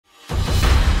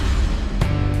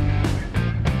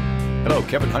Hello,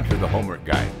 Kevin Hunter, the Homework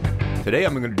Guy. Today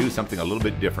I'm going to do something a little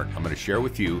bit different. I'm going to share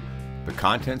with you the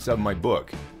contents of my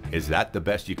book, Is That the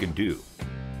Best You Can Do?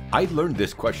 I learned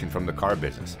this question from the car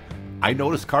business. I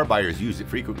noticed car buyers use it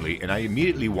frequently, and I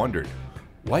immediately wondered,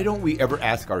 why don't we ever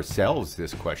ask ourselves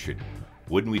this question?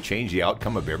 Wouldn't we change the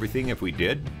outcome of everything if we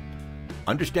did?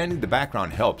 Understanding the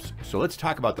background helps, so let's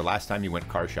talk about the last time you went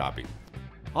car shopping.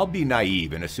 I'll be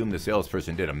naive and assume the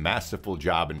salesperson did a masterful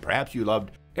job and perhaps you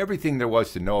loved everything there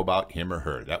was to know about him or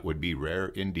her. That would be rare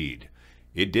indeed.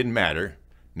 It didn't matter.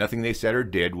 Nothing they said or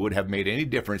did would have made any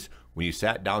difference when you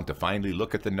sat down to finally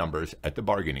look at the numbers at the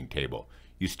bargaining table.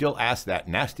 You still asked that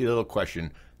nasty little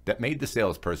question that made the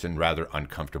salesperson rather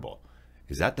uncomfortable.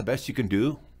 Is that the best you can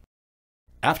do?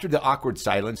 After the awkward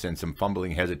silence and some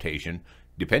fumbling hesitation,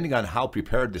 depending on how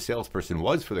prepared the salesperson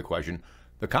was for the question,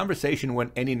 the conversation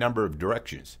went any number of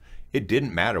directions. It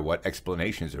didn't matter what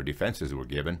explanations or defenses were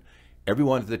given.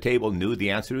 Everyone at the table knew the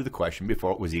answer to the question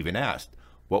before it was even asked.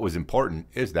 What was important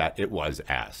is that it was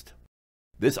asked.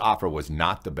 This offer was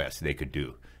not the best they could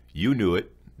do. You knew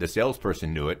it, the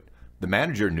salesperson knew it, the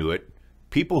manager knew it,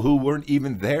 people who weren't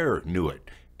even there knew it.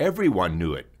 Everyone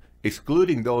knew it,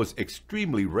 excluding those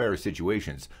extremely rare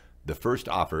situations. The first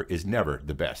offer is never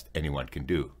the best anyone can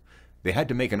do. They had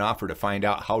to make an offer to find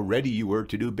out how ready you were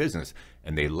to do business,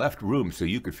 and they left room so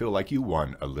you could feel like you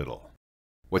won a little.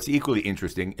 What's equally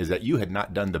interesting is that you had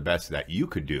not done the best that you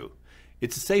could do.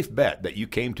 It's a safe bet that you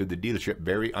came to the dealership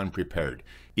very unprepared.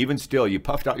 Even still, you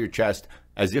puffed out your chest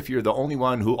as if you're the only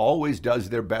one who always does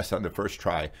their best on the first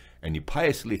try, and you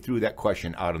piously threw that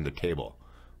question out on the table.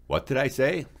 What did I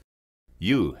say?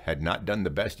 You had not done the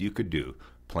best you could do,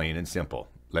 plain and simple.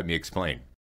 Let me explain.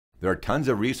 There are tons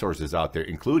of resources out there,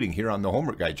 including here on the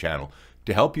Homework Guide channel,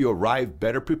 to help you arrive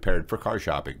better prepared for car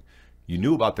shopping. You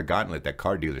knew about the gauntlet that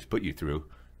car dealers put you through.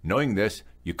 Knowing this,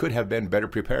 you could have been better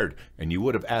prepared, and you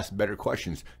would have asked better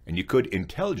questions, and you could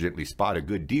intelligently spot a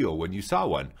good deal when you saw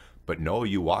one. But no,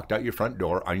 you walked out your front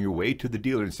door on your way to the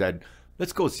dealer and said,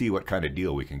 let's go see what kind of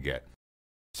deal we can get.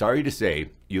 Sorry to say,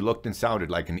 you looked and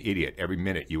sounded like an idiot every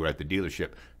minute you were at the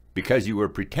dealership because you were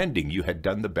pretending you had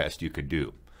done the best you could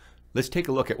do. Let's take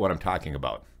a look at what I'm talking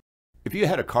about. If you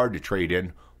had a car to trade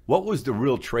in, what was the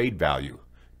real trade value?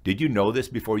 Did you know this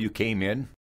before you came in?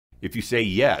 If you say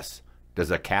yes,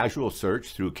 does a casual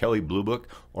search through Kelley Blue Book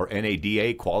or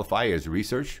NADA qualify as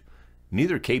research?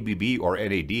 Neither KBB or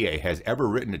NADA has ever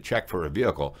written a check for a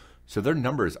vehicle, so their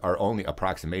numbers are only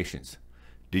approximations.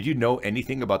 Did you know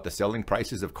anything about the selling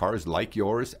prices of cars like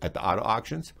yours at the auto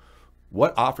auctions?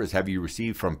 What offers have you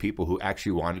received from people who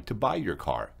actually wanted to buy your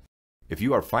car? If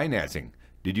you are financing,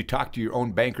 did you talk to your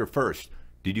own banker first?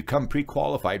 Did you come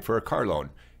pre-qualified for a car loan?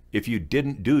 If you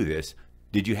didn't do this,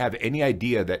 did you have any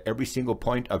idea that every single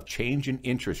point of change in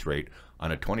interest rate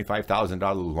on a $25,000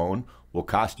 loan will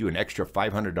cost you an extra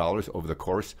 $500 over the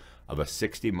course of a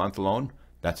 60-month loan?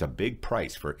 That's a big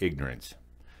price for ignorance.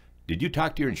 Did you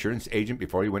talk to your insurance agent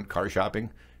before you went car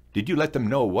shopping? Did you let them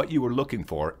know what you were looking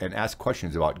for and ask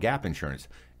questions about gap insurance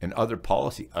and other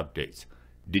policy updates?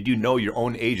 Did you know your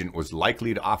own agent was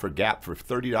likely to offer gap for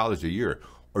 $30 a year,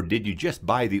 or did you just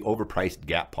buy the overpriced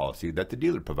gap policy that the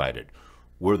dealer provided?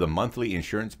 Were the monthly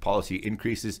insurance policy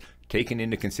increases taken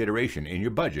into consideration in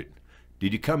your budget?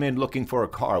 Did you come in looking for a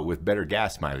car with better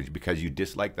gas mileage because you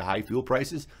dislike the high fuel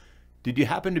prices? Did you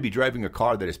happen to be driving a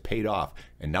car that is paid off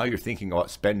and now you're thinking about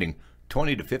spending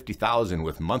 $20,000 to $50,000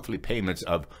 with monthly payments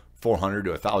of $400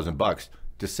 to $1,000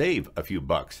 to save a few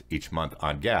bucks each month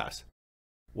on gas?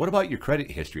 What about your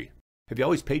credit history? Have you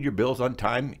always paid your bills on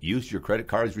time, used your credit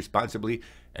cards responsibly,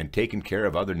 and taken care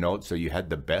of other notes so you had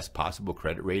the best possible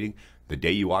credit rating the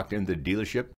day you walked into the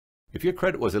dealership? If your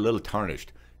credit was a little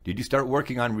tarnished, did you start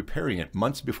working on repairing it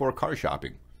months before car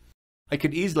shopping? I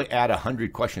could easily add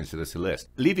 100 questions to this list,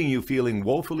 leaving you feeling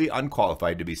woefully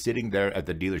unqualified to be sitting there at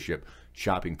the dealership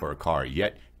shopping for a car,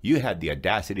 yet you had the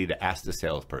audacity to ask the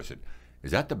salesperson,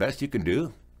 is that the best you can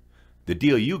do? The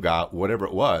deal you got, whatever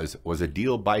it was a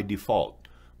deal by default.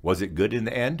 Was it good in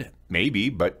the end? Maybe,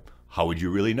 but how would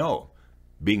you really know?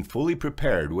 Being fully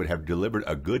prepared would have delivered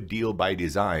a good deal by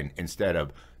design instead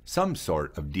of some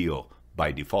sort of deal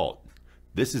by default.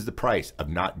 This is the price of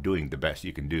not doing the best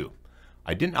you can do.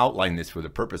 I didn't outline this for the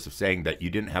purpose of saying that you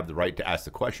didn't have the right to ask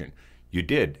the question. You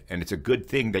did, and it's a good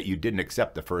thing that you didn't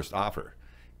accept the first offer.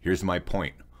 Here's my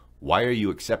point. Why are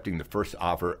you accepting the first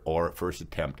offer or first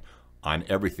attempt on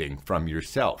everything from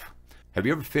yourself? Have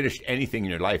you ever finished anything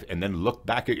in your life and then looked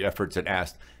back at your efforts and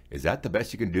asked, is that the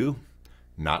best you can do?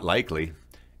 Not likely.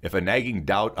 If a nagging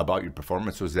doubt about your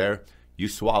performance was there, you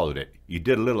swallowed it. You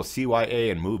did a little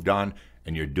CYA and moved on,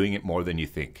 and you're doing it more than you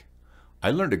think. I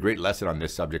learned a great lesson on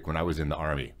this subject when I was in the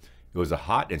Army. It was a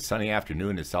hot and sunny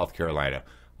afternoon in South Carolina.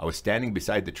 I was standing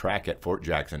beside the track at Fort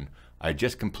Jackson. I had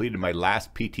just completed my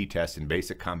last PT test in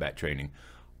basic combat training.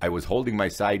 I was holding my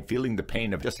side, feeling the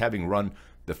pain of just having run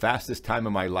the fastest time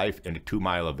of my life in a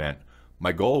 2-mile event.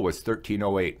 My goal was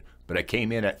 13:08, but I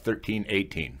came in at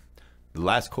 13:18. The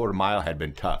last quarter mile had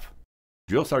been tough.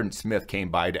 Drill Sergeant Smith came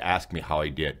by to ask me how I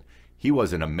did. He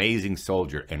was an amazing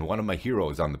soldier and one of my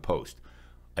heroes on the post.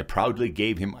 I proudly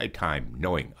gave him my time,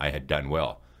 knowing I had done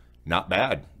well. "Not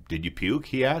bad. Did you puke?"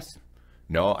 he asked.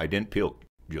 "No, I didn't puke,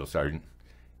 Drill Sergeant."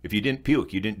 "If you didn't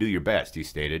puke, you didn't do your best," he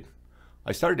stated.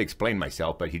 I started to explain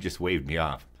myself, but he just waved me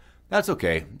off. "That's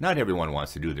okay. Not everyone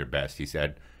wants to do their best," he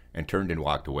said, and turned and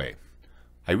walked away.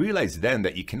 I realized then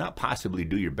that you cannot possibly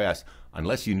do your best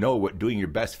unless you know what doing your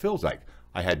best feels like.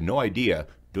 I had no idea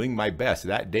doing my best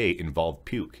that day involved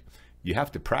puke. You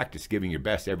have to practice giving your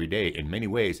best every day in many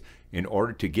ways in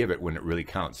order to give it when it really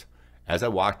counts. As I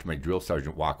watched my drill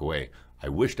sergeant walk away, I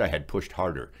wished I had pushed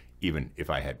harder, even if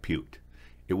I had puked.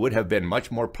 It would have been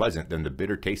much more pleasant than the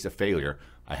bitter taste of failure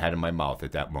I had in my mouth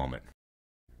at that moment.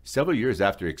 Several years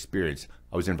after experience,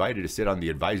 I was invited to sit on the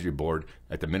advisory board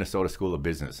at the Minnesota School of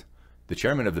Business. The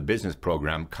chairman of the business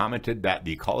program commented that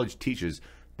the college teaches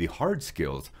the hard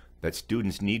skills that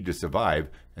students need to survive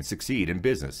and succeed in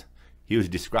business. He was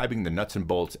describing the nuts and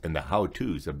bolts and the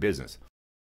how-tos of business.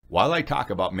 While I talk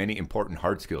about many important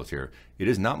hard skills here, it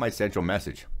is not my central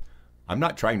message. I'm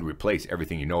not trying to replace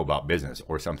everything you know about business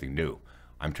or something new.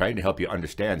 I'm trying to help you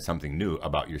understand something new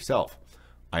about yourself.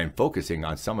 I am focusing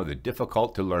on some of the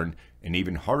difficult to learn and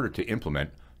even harder to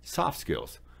implement soft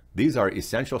skills. These are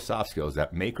essential soft skills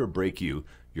that make or break you,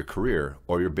 your career,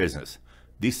 or your business.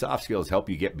 These soft skills help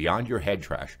you get beyond your head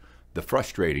trash, the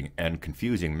frustrating and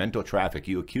confusing mental traffic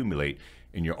you accumulate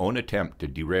in your own attempt to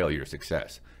derail your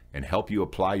success, and help you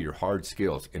apply your hard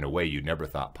skills in a way you never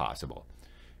thought possible.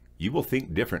 You will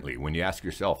think differently when you ask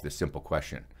yourself this simple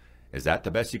question: is that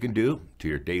the best you can do to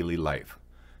your daily life?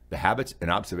 The habits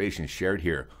and observations shared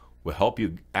here will help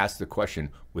you ask the question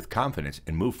with confidence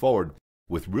and move forward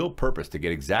with real purpose to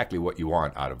get exactly what you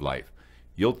want out of life.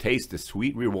 You'll taste the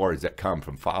sweet rewards that come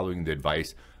from following the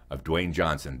advice of Dwayne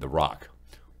Johnson, The Rock.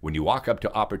 When you walk up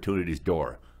to opportunity's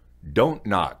door, don't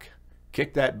knock.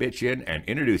 Kick that bitch in and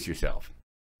introduce yourself.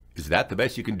 Is that the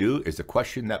best you can do is a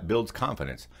question that builds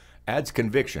confidence, adds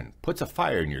conviction, puts a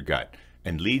fire in your gut,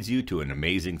 and leads you to an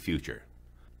amazing future.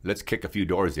 Let's kick a few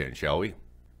doors in, shall we?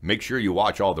 Make sure you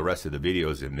watch all the rest of the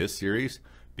videos in this series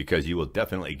because you will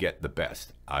definitely get the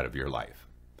best out of your life.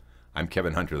 I'm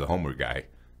Kevin Hunter, the Homework Guy.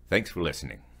 Thanks for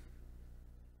listening.